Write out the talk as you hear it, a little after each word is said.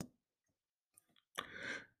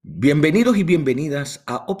Bienvenidos y bienvenidas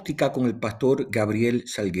a Óptica con el pastor Gabriel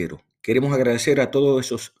Salguero. Queremos agradecer a todos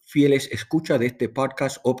esos fieles escuchas de este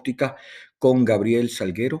podcast Óptica con Gabriel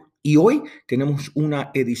Salguero. Y hoy tenemos una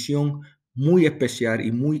edición muy especial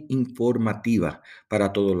y muy informativa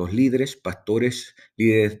para todos los líderes, pastores,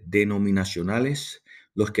 líderes denominacionales,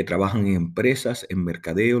 los que trabajan en empresas, en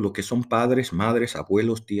mercadeo, los que son padres, madres,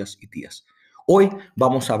 abuelos, tías y tías. Hoy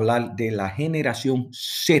vamos a hablar de la generación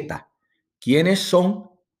Z. ¿Quiénes son?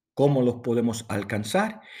 ¿Cómo los podemos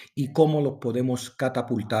alcanzar y cómo los podemos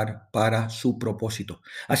catapultar para su propósito?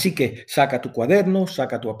 Así que saca tu cuaderno,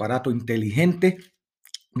 saca tu aparato inteligente.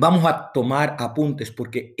 Vamos a tomar apuntes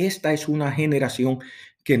porque esta es una generación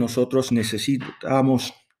que nosotros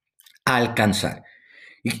necesitamos alcanzar.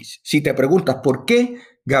 Y si te preguntas por qué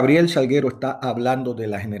Gabriel Salguero está hablando de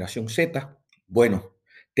la generación Z, bueno,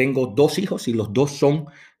 tengo dos hijos y los dos son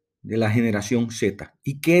de la generación Z.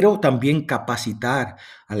 Y quiero también capacitar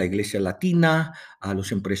a la iglesia latina, a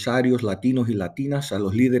los empresarios latinos y latinas, a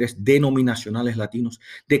los líderes denominacionales latinos,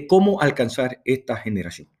 de cómo alcanzar esta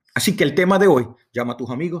generación. Así que el tema de hoy, llama a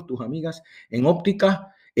tus amigos, tus amigas, en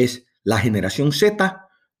óptica, es la generación Z,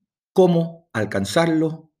 cómo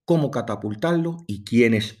alcanzarlo, cómo catapultarlo y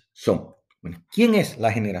quiénes son. Bueno, ¿quién es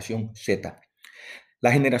la generación Z?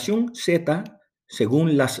 La generación Z,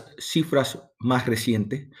 según las cifras más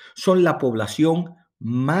recientes, son la población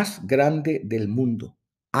más grande del mundo.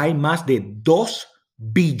 Hay más de 2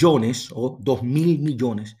 billones o 2.000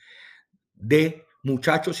 millones de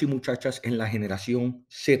muchachos y muchachas en la generación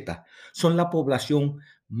Z. Son la población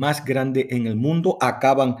más grande en el mundo.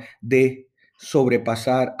 Acaban de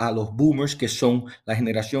sobrepasar a los boomers, que son la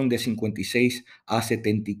generación de 56 a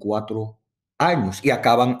 74 años, y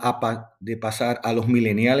acaban de pasar a los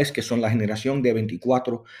millennials, que son la generación de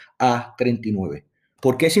 24 a 39.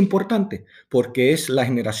 ¿Por qué es importante? Porque es la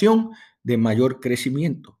generación de mayor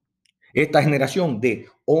crecimiento. Esta generación de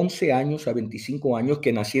 11 años a 25 años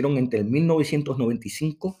que nacieron entre el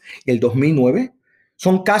 1995 y el 2009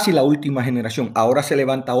 son casi la última generación. Ahora se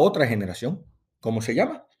levanta otra generación. ¿Cómo se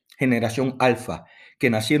llama? Generación Alfa,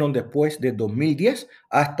 que nacieron después de 2010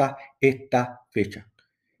 hasta esta fecha.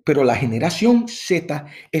 Pero la generación Z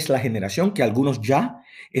es la generación que algunos ya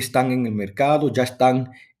están en el mercado, ya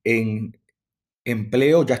están en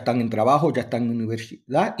empleo, ya están en trabajo, ya están en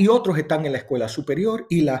universidad, y otros están en la escuela superior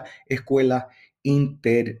y la escuela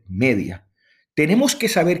intermedia. Tenemos que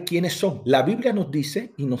saber quiénes son. La Biblia nos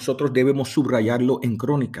dice, y nosotros debemos subrayarlo en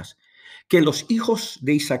Crónicas, que los hijos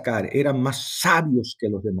de Isaacar eran más sabios que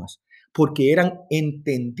los demás, porque eran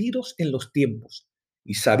entendidos en los tiempos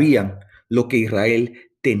y sabían lo que Israel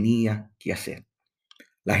tenía que hacer.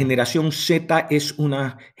 La generación Z es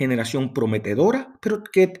una generación prometedora, pero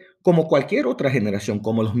que como cualquier otra generación,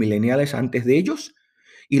 como los millennials antes de ellos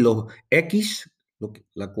y los X,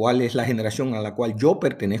 la cual es la generación a la cual yo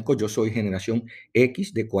pertenezco, yo soy generación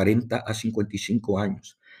X de 40 a 55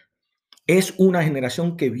 años. Es una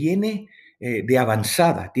generación que viene de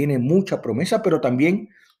avanzada, tiene mucha promesa, pero también,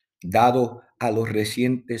 dado a los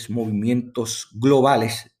recientes movimientos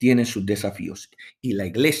globales, tiene sus desafíos. Y la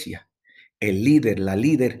iglesia, el líder, la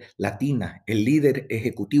líder latina, el líder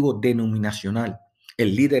ejecutivo denominacional,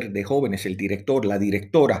 el líder de jóvenes, el director, la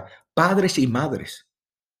directora, padres y madres,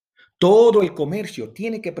 todo el comercio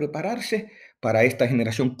tiene que prepararse para esta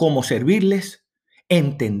generación, cómo servirles,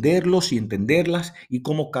 entenderlos y entenderlas y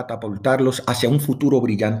cómo catapultarlos hacia un futuro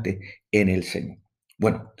brillante en el Señor.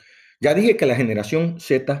 Bueno, ya dije que la generación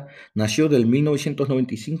Z nació del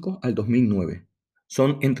 1995 al 2009.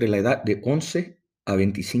 Son entre la edad de 11 a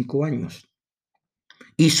 25 años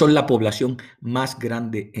y son la población más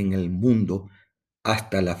grande en el mundo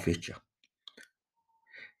hasta la fecha.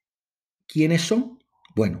 ¿Quiénes son?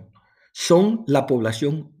 Bueno, son la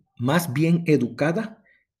población más bien educada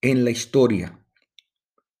en la historia.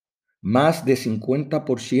 Más de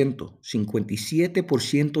 50%,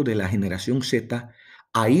 57% de la generación Z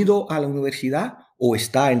ha ido a la universidad o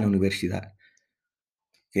está en la universidad.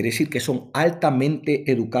 Quiere decir que son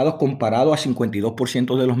altamente educados comparado a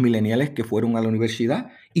 52% de los millennials que fueron a la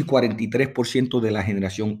universidad y 43% de la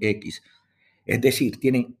generación X. Es decir,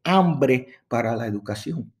 tienen hambre para la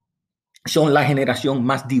educación. Son la generación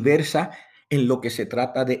más diversa en lo que se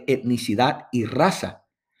trata de etnicidad y raza.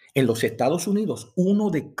 En los Estados Unidos, 1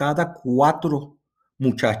 de cada 4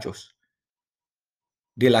 muchachos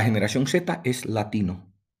de la generación Z es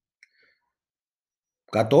latino.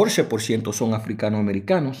 14% son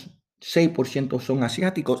africanoamericanos, 6% son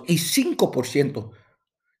asiáticos y 5%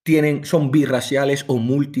 son birraciales o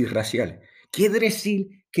multirraciales. Quiere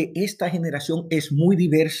decir que esta generación es muy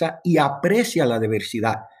diversa y aprecia la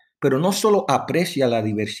diversidad, pero no solo aprecia la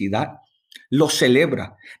diversidad, lo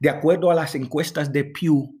celebra. De acuerdo a las encuestas de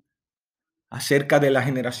Pew acerca de la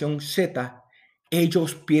generación Z,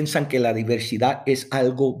 ellos piensan que la diversidad es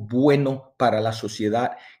algo bueno para la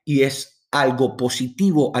sociedad y es algo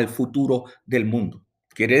positivo al futuro del mundo.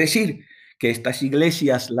 Quiere decir que estas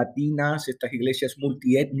iglesias latinas, estas iglesias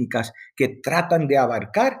multiétnicas que tratan de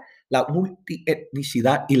abarcar la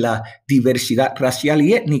multietnicidad y la diversidad racial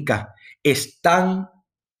y étnica, están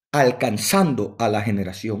alcanzando a la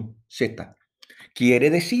generación Z. Quiere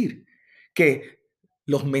decir que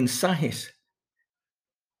los mensajes,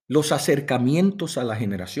 los acercamientos a la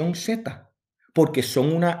generación Z, porque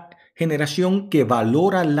son una generación que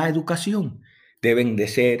valora la educación, deben de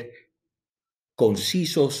ser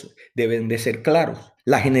concisos, deben de ser claros.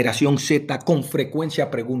 La generación Z con frecuencia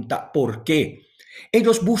pregunta ¿por qué?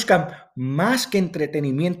 Ellos buscan más que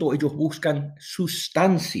entretenimiento, ellos buscan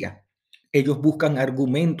sustancia, ellos buscan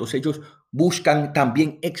argumentos, ellos buscan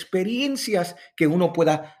también experiencias que uno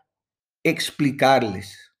pueda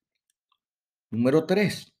explicarles. Número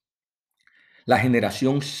 3, la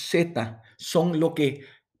generación Z son lo que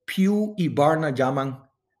Pew y Barna llaman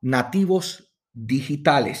nativos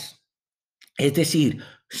digitales. Es decir,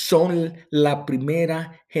 son la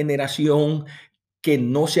primera generación que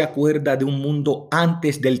no se acuerda de un mundo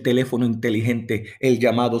antes del teléfono inteligente, el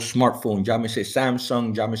llamado smartphone, llámese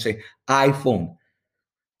Samsung, llámese iPhone.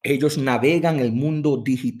 Ellos navegan el mundo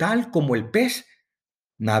digital como el pez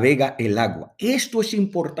navega el agua. Esto es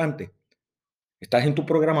importante. Estás en tu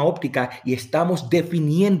programa óptica y estamos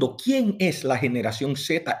definiendo quién es la generación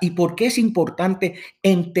Z y por qué es importante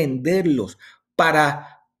entenderlos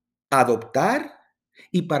para adoptar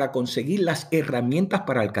y para conseguir las herramientas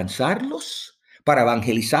para alcanzarlos, para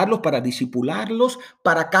evangelizarlos, para disipularlos,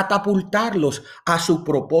 para catapultarlos a su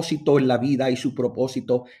propósito en la vida y su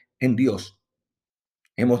propósito en Dios.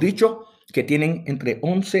 Hemos dicho que tienen entre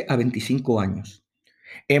 11 a 25 años.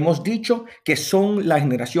 Hemos dicho que son la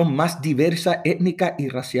generación más diversa étnica y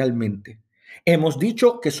racialmente. Hemos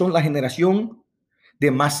dicho que son la generación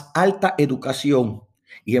de más alta educación.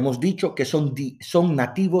 Y hemos dicho que son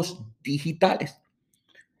nativos digitales.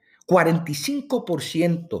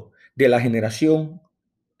 45% de la generación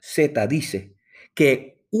Z dice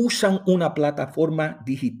que usan una plataforma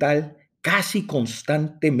digital casi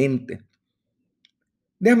constantemente.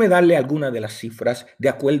 Déjame darle algunas de las cifras de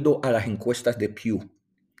acuerdo a las encuestas de Pew.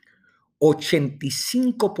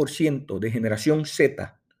 85% de generación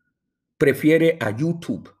Z prefiere a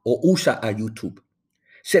YouTube o usa a YouTube.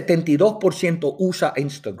 72% usa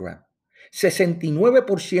Instagram.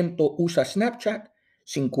 69% usa Snapchat.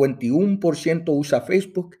 51% usa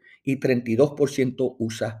Facebook y 32%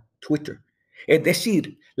 usa Twitter. Es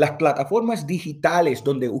decir, las plataformas digitales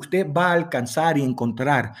donde usted va a alcanzar y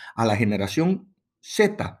encontrar a la generación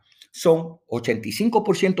Z son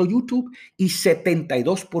 85% YouTube y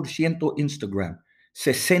 72% Instagram,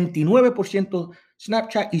 69%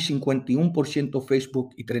 Snapchat y 51%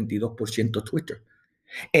 Facebook y 32% Twitter.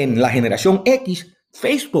 En la generación X,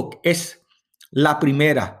 Facebook es la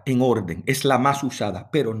primera en orden, es la más usada,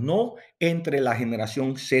 pero no entre la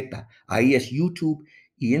generación Z. Ahí es YouTube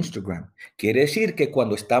y Instagram. Quiere decir que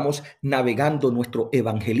cuando estamos navegando nuestro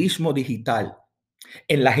evangelismo digital,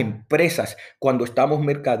 en las empresas, cuando estamos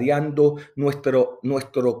mercadeando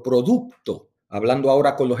nuestro producto, hablando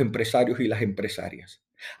ahora con los empresarios y las empresarias,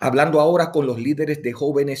 hablando ahora con los líderes de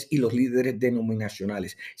jóvenes y los líderes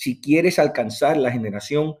denominacionales. Si quieres alcanzar la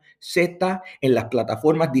generación Z en las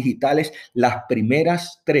plataformas digitales, las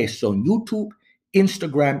primeras 3 son YouTube,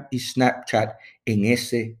 Instagram y Snapchat en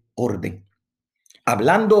ese orden.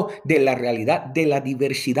 Hablando de la realidad de la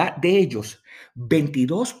diversidad de ellos,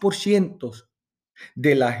 22%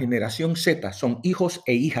 de la generación Z son hijos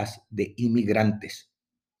e hijas de inmigrantes.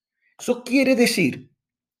 Eso quiere decir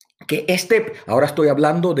que ahora estoy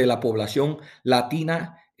hablando de la población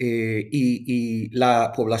latina y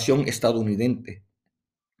la población estadounidense.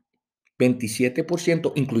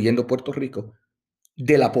 27%, incluyendo Puerto Rico,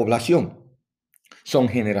 de la población son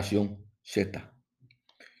generación Z.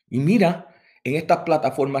 Y mira, en estas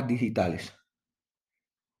plataformas digitales,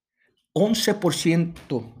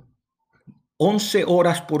 11%, 11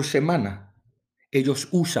 horas por semana, ellos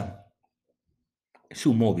usan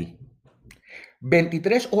su móvil.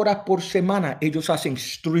 23 horas por semana ellos hacen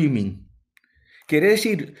streaming. Quiere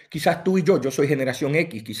decir, quizás tú y yo soy generación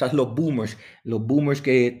X, quizás los boomers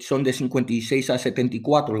que son de 56 a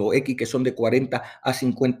 74, los X que son de 40 a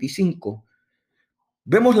 55.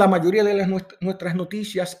 Vemos la mayoría de nuestras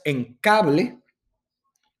noticias en cable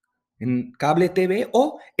TV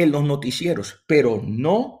o en los noticieros, pero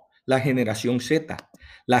no la generación Z.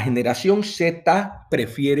 La generación Z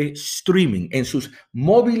prefiere streaming en sus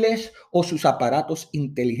móviles o sus aparatos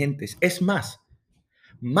inteligentes. Es más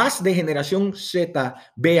de generación Z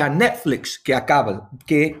ve a Netflix que a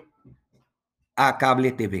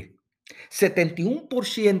cable TV.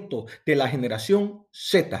 71% de la generación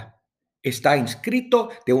Z está inscrito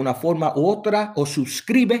de una forma u otra o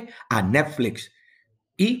suscribe a Netflix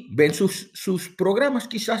y ven sus programas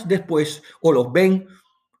quizás después o los ven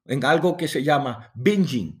en algo que se llama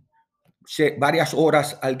binging, varias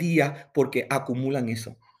horas al día porque acumulan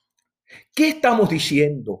eso. ¿Qué estamos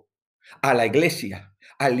diciendo a la iglesia,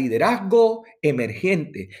 al liderazgo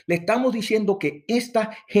emergente? Le estamos diciendo que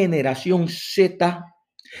esta generación Z,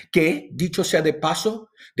 que dicho sea de paso,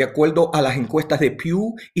 de acuerdo a las encuestas de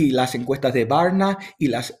Pew y las encuestas de Barna y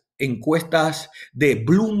las encuestas de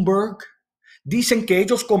Bloomberg, dicen que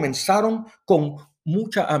ellos comenzaron con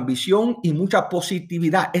mucha ambición y mucha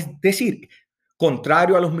positividad. Es decir,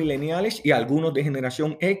 contrario a los millennials y algunos de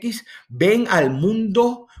generación X, ven al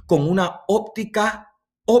mundo con una óptica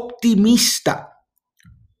optimista.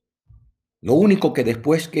 Lo único que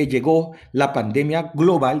después que llegó la pandemia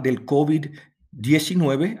global del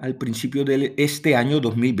COVID-19 al principio de este año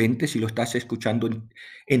 2020, si lo estás escuchando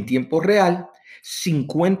en tiempo real,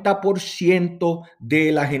 50%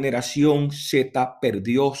 de la generación Z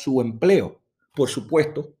perdió su empleo. Por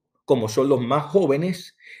supuesto, como son los más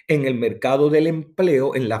jóvenes en el mercado del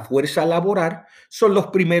empleo, en la fuerza laboral, son los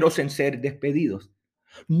primeros en ser despedidos.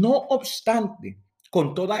 No obstante,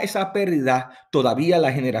 con toda esa pérdida, todavía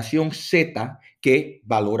la generación Z, que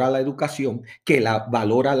valora la educación,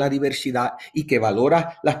 valora la diversidad y que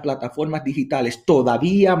valora las plataformas digitales,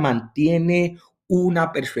 todavía mantiene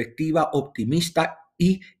una perspectiva optimista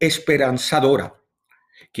y esperanzadora.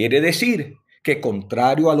 Quiere decir que,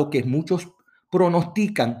 contrario a lo que muchos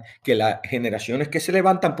pronostican, que las generaciones que se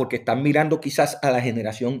levantan porque están mirando quizás a la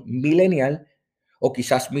generación millennial o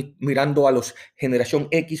quizás mirando a los generación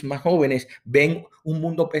X más jóvenes, ven un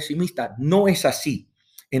mundo pesimista. No es así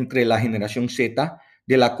entre la generación Z,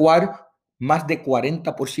 de la cual más de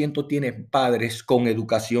 40% tiene padres con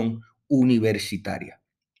educación universitaria.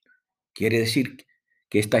 Quiere decir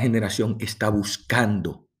que esta generación está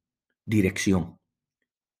buscando dirección,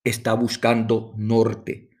 está buscando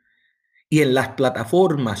norte. Y en las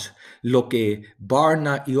plataformas, lo que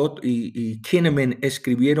Barna y Kinnaman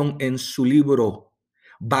escribieron en su libro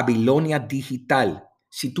Babilonia Digital.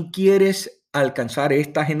 Si tú quieres alcanzar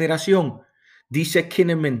esta generación, dice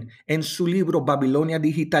Kinnaman en su libro Babilonia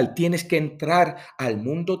Digital, tienes que entrar al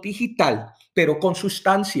mundo digital, pero con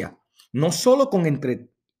sustancia, no solo con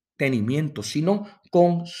entretenimiento, sino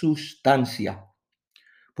con sustancia.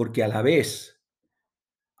 Porque a la vez,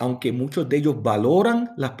 aunque muchos de ellos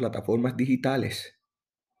valoran las plataformas digitales,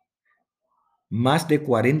 más de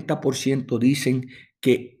 40% dicen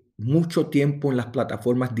que mucho tiempo en las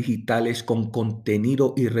plataformas digitales con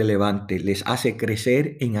contenido irrelevante les hace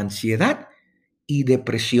crecer en ansiedad y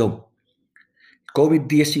depresión.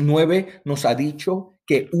 COVID-19 nos ha dicho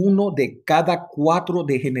que 1 de cada 4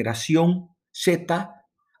 de generación Z,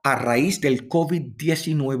 a raíz del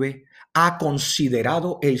COVID-19, ha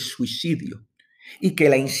considerado el suicidio y que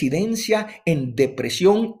la incidencia en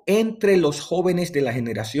depresión entre los jóvenes de la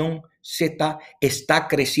generación Z está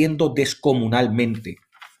creciendo descomunalmente.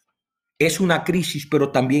 Es una crisis,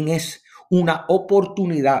 pero también es una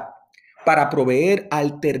oportunidad para proveer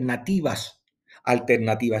alternativas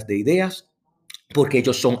de ideas, porque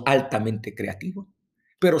ellos son altamente creativos,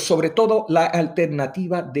 pero sobre todo la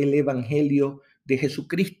alternativa del Evangelio de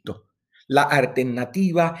Jesucristo, la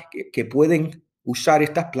alternativa que pueden usar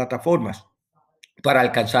estas plataformas para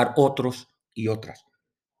alcanzar otros y otras.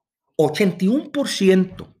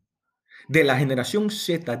 81% de la generación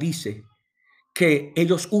Z dice que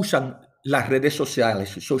ellos usan las redes sociales,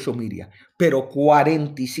 social media, pero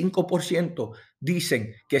 45%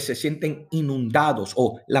 dicen que se sienten inundados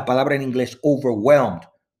o la palabra en inglés overwhelmed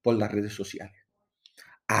por las redes sociales.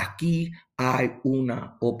 Aquí hay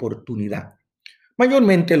una oportunidad.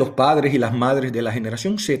 Mayormente los padres y las madres de la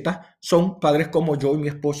generación Z son padres como yo y mi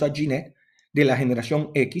esposa Ginette de la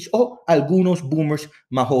generación X o algunos boomers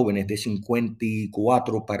más jóvenes de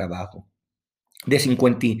 54 para abajo, de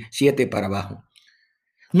 57 para abajo.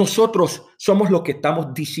 Nosotros somos los que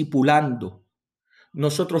estamos discipulando.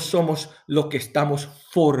 Nosotros somos los que estamos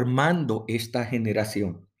formando esta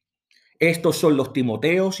generación. Estos son los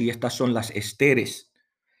Timoteos y estas son las Esteres.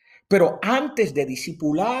 Pero antes de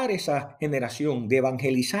discipular esa generación, de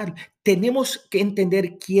evangelizar, tenemos que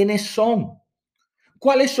entender quiénes son,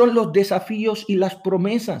 cuáles son los desafíos y las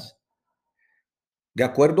promesas. De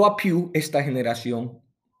acuerdo a Pew, esta generación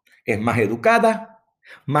es más educada,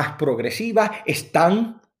 más progresivas,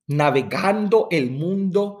 están navegando el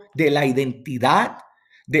mundo de la identidad,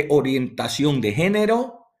 de orientación de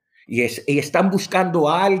género, y están buscando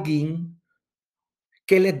a alguien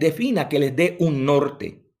que les defina, que les dé un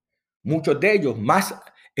norte. Muchos de ellos,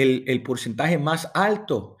 el porcentaje más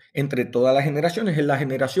alto entre todas las generaciones es la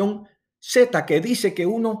generación Z, que dice que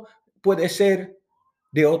uno puede ser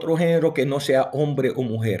de otro género que no sea hombre o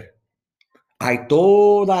mujer. Hay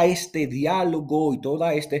todo este diálogo y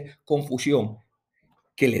toda esta confusión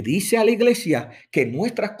que le dice a la iglesia que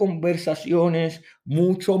nuestras conversaciones,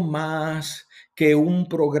 mucho más que un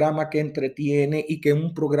programa que entretiene y que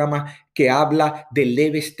un programa que habla de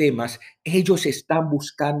leves temas, ellos están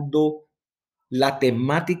buscando la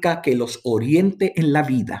temática que los oriente en la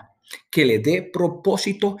vida, que le dé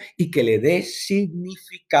propósito y que le dé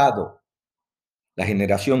significado. La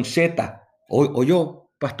generación Z, o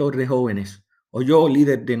yo, pastor de jóvenes, o yo,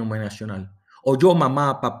 líder denominacional, o yo,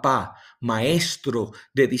 mamá, papá, maestro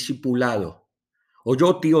de discipulado, o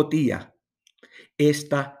yo, tío, tía,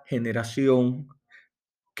 esta generación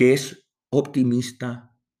que es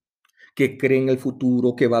optimista, que cree en el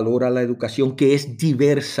futuro, que valora la educación, que es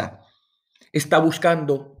diversa, está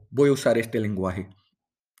buscando, voy a usar este lenguaje,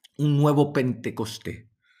 un nuevo Pentecostés.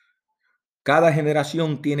 Cada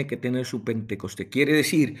generación tiene que tener su Pentecostés. Quiere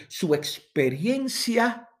decir, su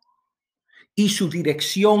experiencia y su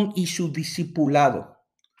dirección y su discipulado.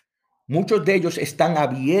 Muchos de ellos están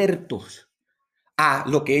abiertos a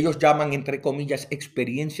lo que ellos llaman, entre comillas,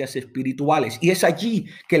 experiencias espirituales. Y es allí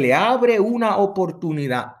que le abre una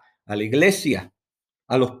oportunidad a la iglesia,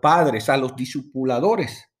 a los padres, a los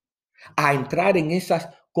discipuladores, a entrar en esas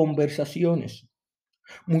conversaciones.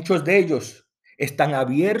 Muchos de ellos están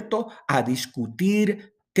abiertos a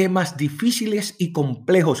discutir temas difíciles y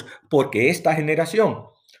complejos porque esta generación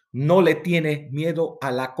no le tiene miedo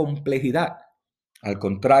a la complejidad. Al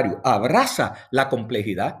contrario, abraza la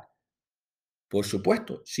complejidad. Por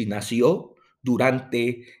supuesto, si nació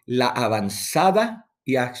durante la avanzada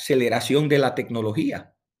y aceleración de la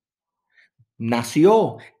tecnología,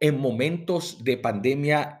 nació en momentos de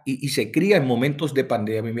pandemia y se cría en momentos de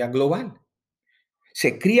pandemia global.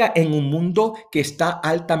 Se cría en un mundo que está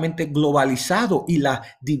altamente globalizado y la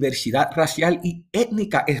diversidad racial y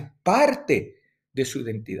étnica es parte de su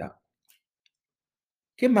identidad.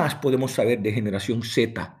 ¿Qué más podemos saber de generación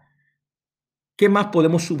Z? ¿Qué más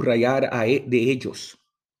podemos subrayar de ellos?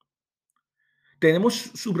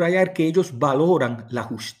 Tenemos que subrayar que ellos valoran la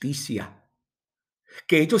justicia,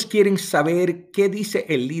 que ellos quieren saber qué dice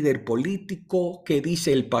el líder político, qué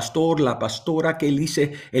dice el pastor, la pastora, qué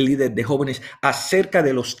dice el líder de jóvenes acerca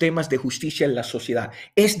de los temas de justicia en la sociedad.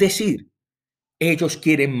 Es decir, ellos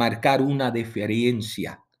quieren marcar una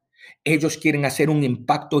diferencia. Ellos quieren hacer un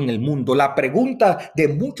impacto en el mundo. La pregunta de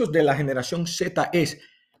muchos de la generación Z es,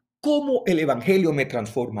 ¿cómo el evangelio me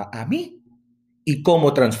transforma a mí y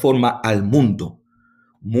cómo transforma al mundo?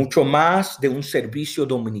 Mucho más de un servicio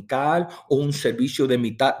dominical o un servicio de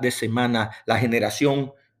mitad de semana. La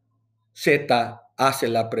generación Z hace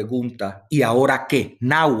la pregunta, ¿y ahora qué?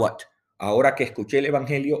 Now what? Ahora que escuché el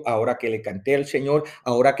evangelio, ahora que le canté al Señor,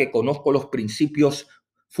 ahora que conozco los principios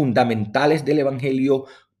fundamentales del evangelio,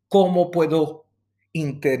 ¿cómo puedo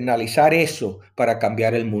internalizar eso para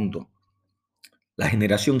cambiar el mundo? La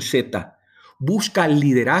generación Z busca el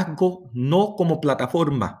liderazgo no como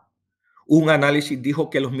plataforma. Un análisis dijo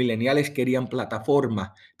que los millennials querían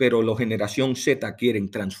plataforma, pero la generación Z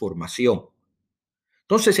quieren transformación.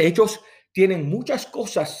 Entonces ellos tienen muchas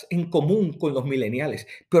cosas en común con los millennials,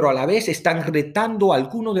 pero a la vez están retando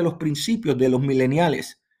algunos de los principios de los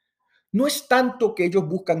millennials. No es tanto que ellos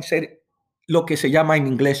buscan ser lo que se llama en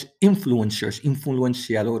inglés influencers,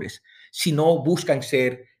 influenciadores, sino buscan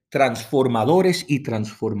ser transformadores y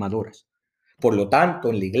transformadoras. Por lo tanto,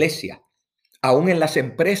 en la iglesia, aún en las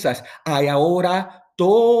empresas, hay ahora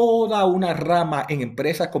toda una rama en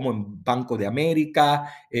empresas como en Banco de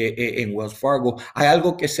América, en Wells Fargo. Hay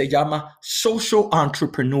algo que se llama social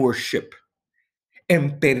entrepreneurship,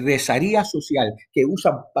 empresaría social, que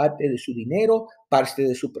usan parte de su dinero, parte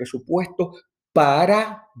de su presupuesto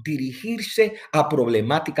para dirigirse a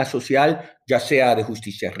problemática social, ya sea de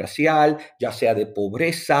justicia racial, ya sea de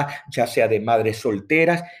pobreza, ya sea de madres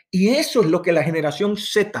solteras. Y eso es lo que la generación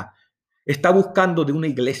Z está buscando de una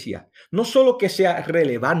iglesia. No solo que sea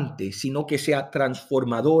relevante, sino que sea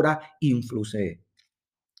transformadora e influyente.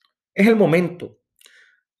 Es el momento.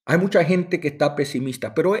 Hay mucha gente que está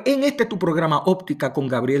pesimista, pero en este tu programa Óptica con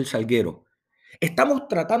Gabriel Salguero, estamos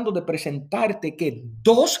tratando de presentarte que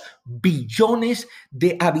 2 billones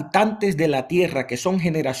de habitantes de la Tierra, que son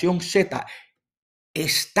generación Z,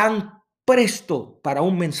 están prestos para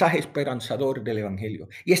un mensaje esperanzador del Evangelio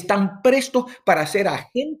y están prestos para ser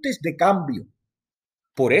agentes de cambio.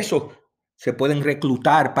 Por eso se pueden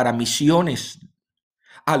reclutar para misiones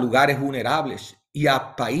a lugares vulnerables y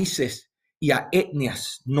a países y a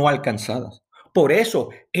etnias no alcanzadas. Por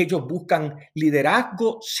eso ellos buscan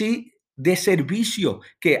liderazgo, sí, de servicio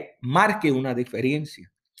que marque una diferencia.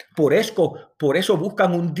 Por eso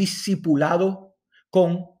buscan un discipulado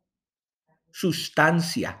con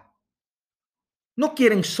sustancia. No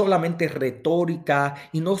quieren solamente retórica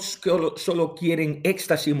y no solo quieren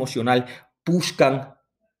éxtasis emocional, buscan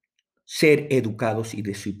ser educados y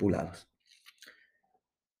discipulados.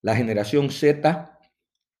 La generación Z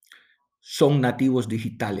son nativos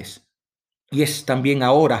digitales y es también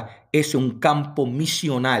ahora es un campo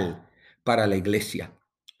misional para la iglesia.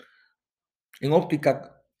 En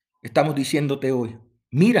óptica estamos diciéndote hoy,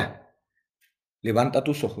 mira, levanta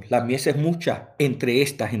tus ojos, la mies es mucha entre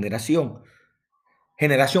esta generación.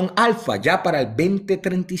 Generación Alfa ya para el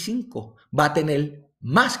 2035 va a tener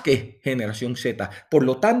más que generación Z. Por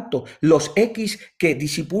lo tanto, los X que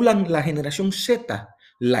disipulan la generación Z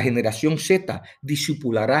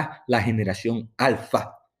disipulará la generación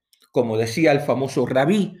Alfa. Como decía el famoso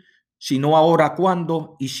rabí, si no ahora,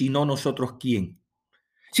 ¿cuándo? Y si no nosotros, ¿quién?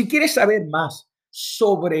 Si quieres saber más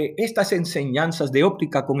sobre estas enseñanzas de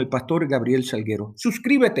óptica con el pastor Gabriel Salguero,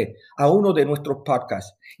 suscríbete a uno de nuestros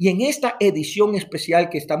podcasts. Y en esta edición especial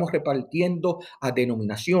que estamos repartiendo a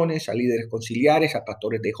denominaciones, a líderes conciliares, a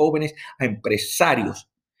pastores de jóvenes, a empresarios,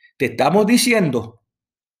 te estamos diciendo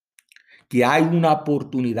que hay una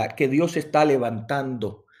oportunidad, que Dios está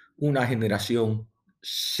levantando una generación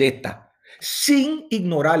Z, sin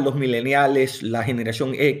ignorar los millennials, la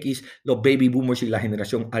generación X, los baby boomers y la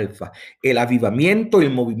generación alfa. El avivamiento y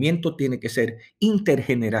el movimiento tiene que ser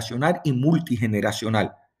intergeneracional y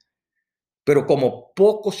multigeneracional. Pero como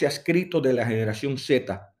poco se ha escrito de la generación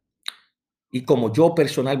Z y como yo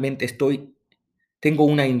personalmente tengo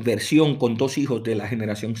una inversión con 2 hijos de la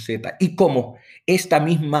generación Z. Y como esta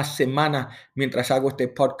misma semana, mientras hago este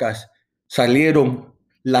podcast, salieron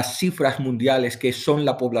las cifras mundiales que son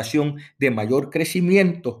la población de mayor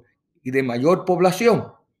crecimiento y de mayor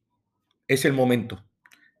población, es el momento.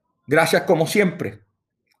 Gracias como siempre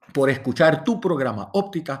por escuchar tu programa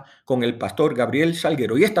Óptica con el pastor Gabriel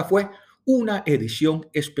Salguero. Y esta fue una edición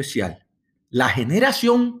especial. La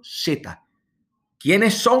generación Z.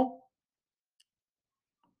 ¿Quiénes son?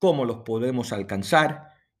 Cómo los podemos alcanzar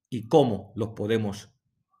y cómo los podemos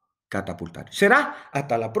catapultar. Será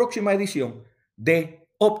hasta la próxima edición de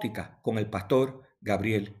Óptica con el pastor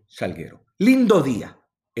Gabriel Salguero. Lindo día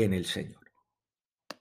en el Señor.